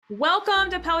Welcome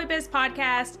to PelviBiz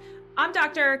podcast. I'm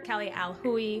Dr. Kelly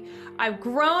Alhui. I've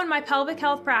grown my pelvic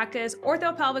health practice,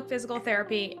 orthopelvic physical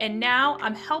therapy, and now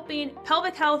I'm helping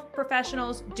pelvic health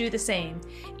professionals do the same.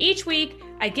 Each week,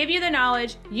 I give you the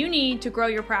knowledge you need to grow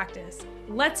your practice.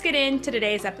 Let's get into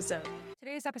today's episode.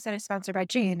 Today's episode is sponsored by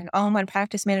Jane, an all-in-one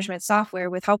practice management software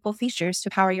with helpful features to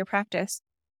power your practice.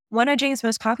 One of Jane's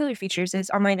most popular features is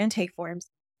online intake forms.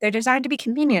 They're designed to be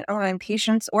convenient, allowing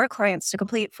patients or clients to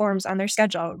complete forms on their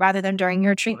schedule rather than during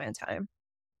your treatment time.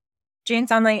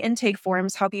 Jane's online intake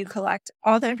forms help you collect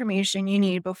all the information you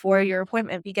need before your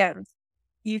appointment begins.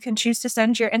 You can choose to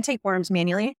send your intake forms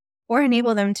manually or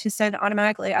enable them to send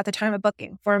automatically at the time of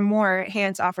booking for a more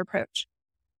hands-off approach.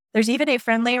 There's even a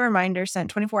friendly reminder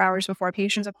sent 24 hours before a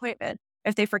patient's appointment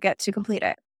if they forget to complete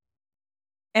it.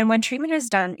 And when treatment is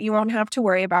done, you won't have to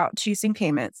worry about choosing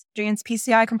payments. Jane's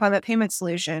PCI compliant payment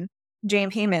solution, Jane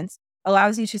Payments,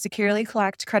 allows you to securely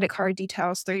collect credit card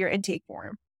details through your intake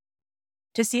form.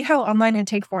 To see how online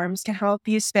intake forms can help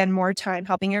you spend more time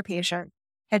helping your patient,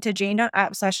 head to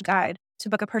jane.app/guide to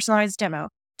book a personalized demo.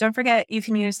 Don't forget, you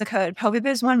can use the code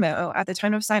PelviBiz1MO at the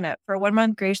time of sign up for a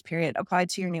 1-month grace period applied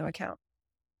to your new account.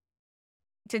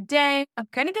 Today, I'm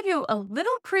going to give you a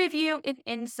little preview and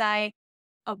insight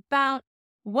about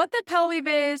what the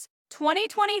PelviBiz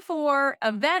 2024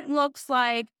 event looks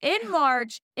like in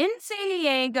March in San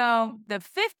Diego, the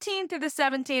 15th through the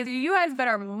 17th. You guys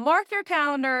better mark your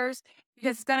calendars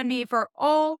because it's going to be for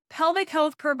all pelvic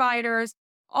health providers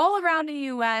all around the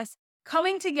U.S.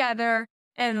 coming together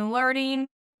and learning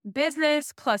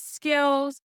business plus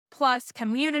skills plus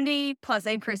community, plus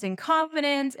increasing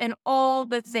confidence, and all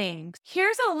the things.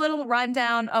 Here's a little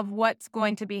rundown of what's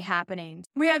going to be happening.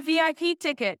 We have VIP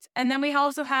tickets, and then we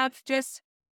also have just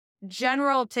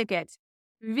general tickets.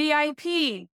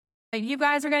 VIP, you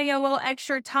guys are going to get a little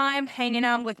extra time hanging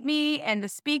out with me and the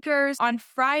speakers on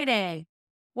Friday.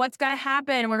 What's going to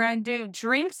happen? We're going to do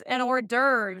drinks and hors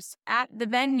d'oeuvres at the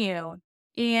venue.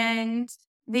 And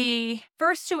the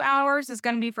first 2 hours is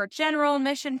going to be for general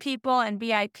admission people and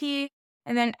VIP.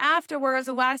 And then afterwards,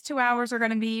 the last 2 hours are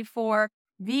going to be for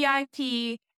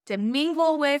VIP to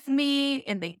mingle with me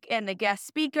and the guest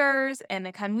speakers and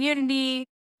the community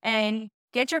and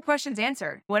get your questions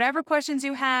answered. Whatever questions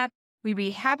you have, we'd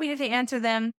be happy to answer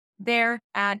them there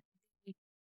at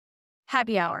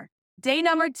happy hour. Day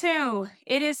number 2,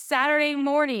 it is Saturday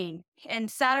morning. And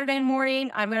Saturday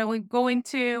morning, I'm going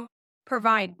to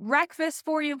provide breakfast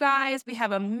for you guys. We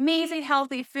have amazing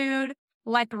healthy food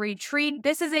like a retreat.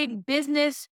 This is a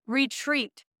business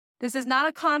retreat. This is not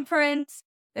a conference.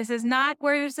 This is not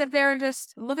where you sit there and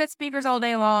just look at speakers all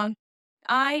day long.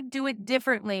 I do it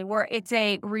differently, where it's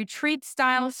a retreat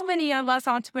style. So many of us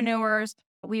entrepreneurs,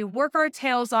 we work our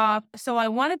tails off. So I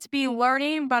want it to be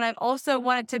learning, but I also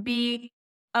want it to be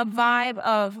a vibe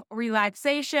of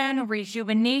relaxation,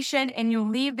 rejuvenation, and you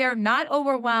leave there not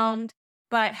overwhelmed,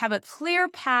 but have a clear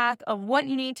path of what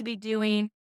you need to be doing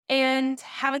and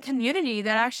have a community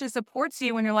that actually supports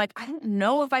you when you're like, I don't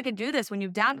know if I could do this, when you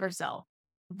doubt yourself.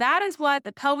 That is what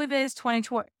the PelviBiz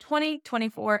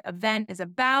 2024 event is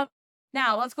about.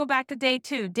 Now, let's go back to day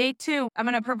 2. Day 2, I'm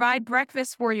going to provide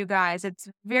breakfast for you guys. It's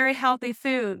very healthy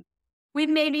food. We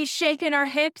may be shaking our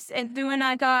hips and doing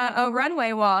like a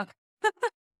runway walk.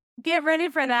 Get ready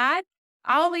for that.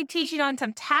 I'll be teaching on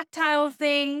some tactile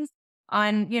things,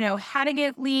 on, how to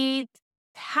get leads,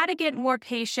 how to get more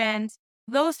patients.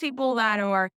 Those people that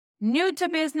are new to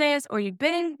business or you've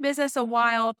been in business a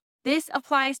while, this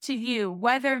applies to you,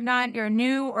 whether or not you're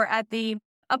new or at the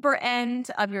upper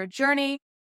end of your journey.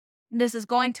 This is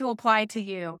going to apply to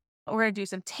you. We're going to do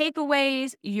some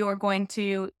takeaways. You're going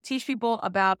to teach people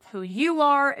about who you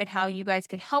are and how you guys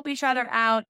can help each other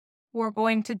out. We're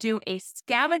going to do a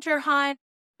scavenger hunt.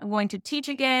 I'm going to teach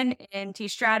again and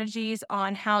teach strategies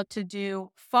on how to do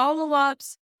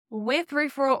follow-ups with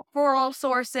referral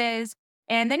sources.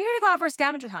 And then you're going to go out for a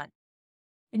scavenger hunt.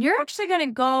 And you're actually going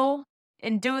to go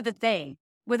and do the thing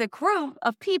with a group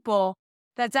of people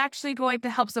that's actually going to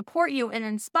help support you and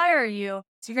inspire you.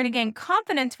 So you're going to gain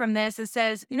confidence from this. It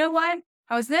says, you know what?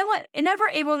 I was never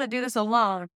able to do this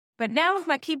alone, but now with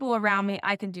my people around me,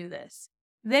 I can do this.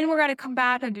 Then we're going to come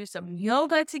back and do some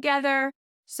yoga together.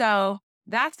 So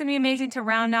that's going to be amazing to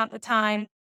round out the time.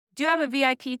 Do you have a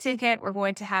VIP ticket? We're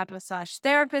going to have a massage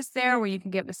therapist there where you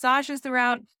can get massages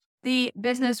throughout the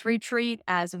business retreat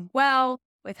as well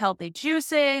with healthy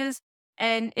juices.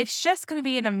 And it's just going to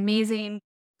be an amazing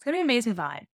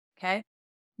vibe. Okay.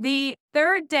 The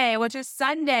third day, which is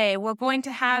Sunday, we're going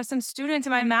to have some students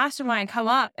in my mastermind come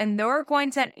up and they're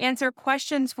going to answer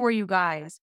questions for you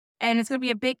guys. And it's going to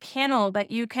be a big panel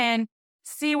that you can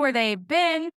see where they've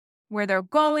been, where they're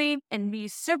going and be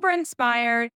super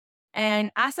inspired and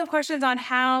ask them questions on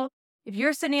how, if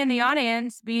you're sitting in the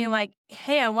audience being like,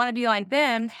 hey, I want to be like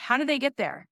them, how did they get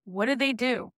there? What did they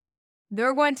do?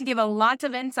 They're going to give a lot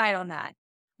of insight on that.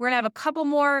 We're going to have a couple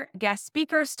more guest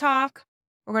speakers talk.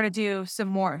 We're going to do some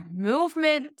more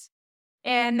movement.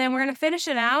 And then we're going to finish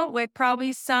it out with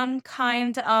probably some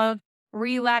kind of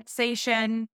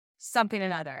relaxation, something or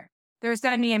another. There's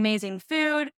going to be amazing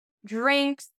food,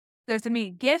 drinks. There's going to be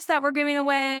gifts that we're giving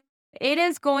away. It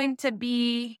is going to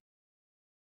be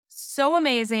so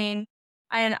amazing.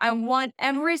 And I want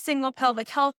every single pelvic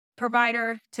health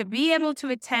provider to be able to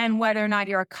attend, whether or not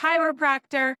you're a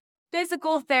chiropractor,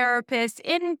 physical therapist,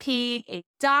 NP, a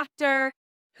doctor,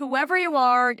 whoever you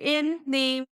are in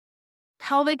the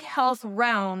pelvic health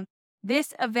realm.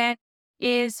 This event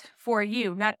is for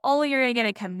you. Not only are you going to get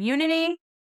a community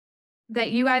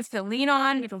that you guys can lean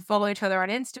on, you can follow each other on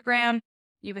Instagram,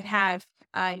 you would have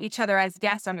each other as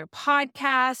guests on your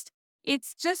podcast.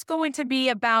 It's just going to be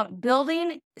about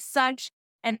building such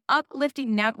an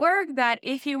uplifting network that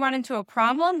if you run into a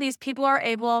problem, these people are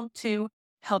able to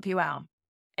help you out.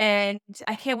 And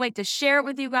I can't wait to share it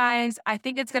with you guys. I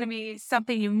think it's going to be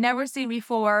something you've never seen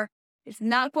before. It's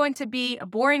not going to be a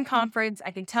boring conference,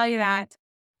 I can tell you that,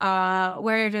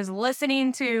 where you're just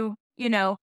listening to,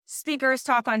 speakers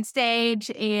talk on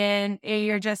stage and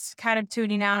you're just kind of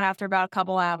tuning out after about a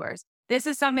couple hours. This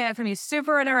is something that's going to be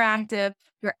super interactive.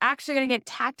 You're actually going to get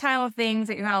tactile things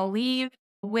that you're going to leave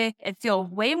with and feel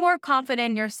way more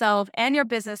confident in yourself and your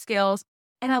business skills.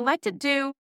 And I like to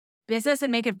do business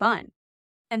and make it fun.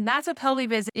 And that's what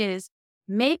PelviBiz is.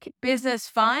 Make business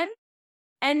fun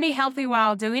and be healthy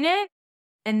while doing it.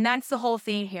 And that's the whole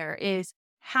theme here is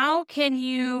how can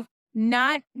you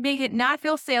not make it not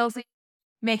feel salesy,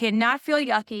 make it not feel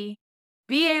yucky,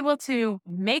 be able to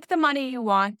make the money you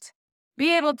want,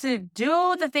 be able to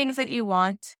do the things that you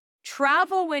want,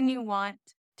 travel when you want,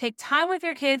 take time with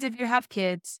your kids if you have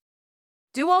kids,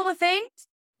 do all the things.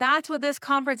 That's what this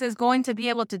conference is going to be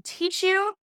able to teach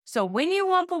you. So when you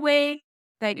walk away,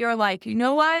 that you're like, you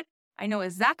know what? I know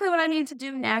exactly what I need to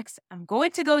do next. I'm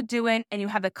going to go do it. And you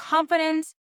have the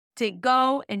confidence to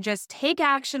go and just take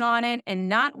action on it and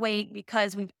not wait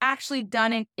because we've actually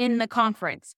done it in the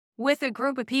conference with a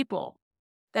group of people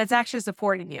that's actually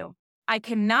supporting you. I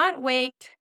cannot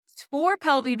wait for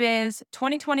PelviBiz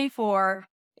 2024.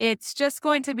 It's just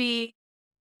going to be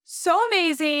so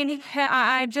amazing.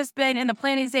 I've just been in the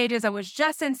planning stages. I was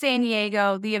just in San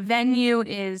Diego. The venue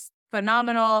is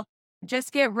phenomenal.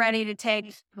 Just get ready to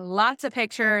take lots of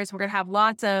pictures. We're going to have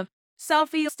lots of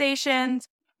selfie stations.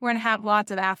 We're going to have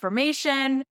lots of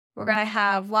affirmation. We're going to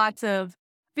have lots of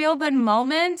feel-good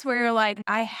moments where you're like,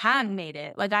 I have made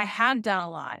it. Like I have done a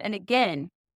lot. And again,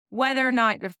 whether or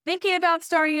not you're thinking about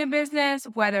starting a business,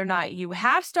 whether or not you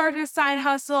have started a side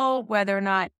hustle, whether or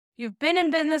not you've been in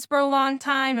business for a long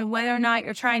time, and whether or not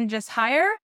you're trying to just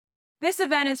hire, this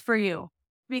event is for you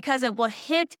because it will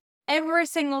hit every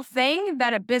single thing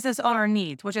that a business owner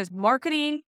needs, which is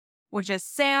marketing, which is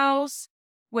sales,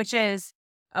 which is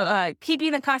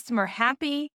keeping the customer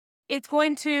happy. It's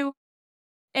going to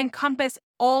encompass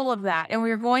all of that. And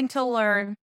we're going to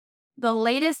learn the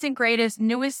latest and greatest,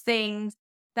 newest things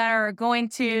that are going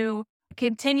to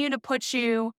continue to put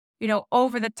you,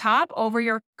 over the top, over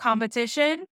your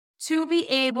competition to be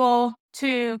able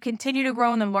to continue to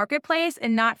grow in the marketplace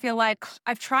and not feel like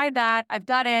I've tried that, I've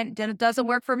done it, it doesn't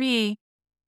work for me.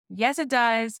 Yes, it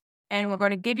does. And we're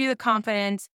going to give you the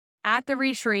confidence at the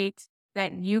retreat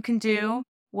that you can do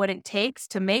what it takes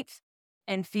to make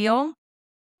and feel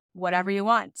whatever you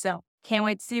want. So can't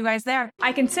wait to see you guys there.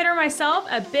 I consider myself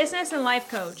a business and life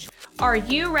coach. Are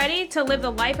you ready to live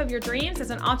the life of your dreams as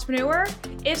an entrepreneur?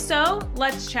 If so,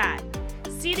 let's chat.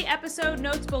 See the episode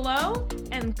notes below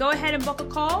and go ahead and book a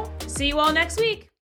call. See you all next week.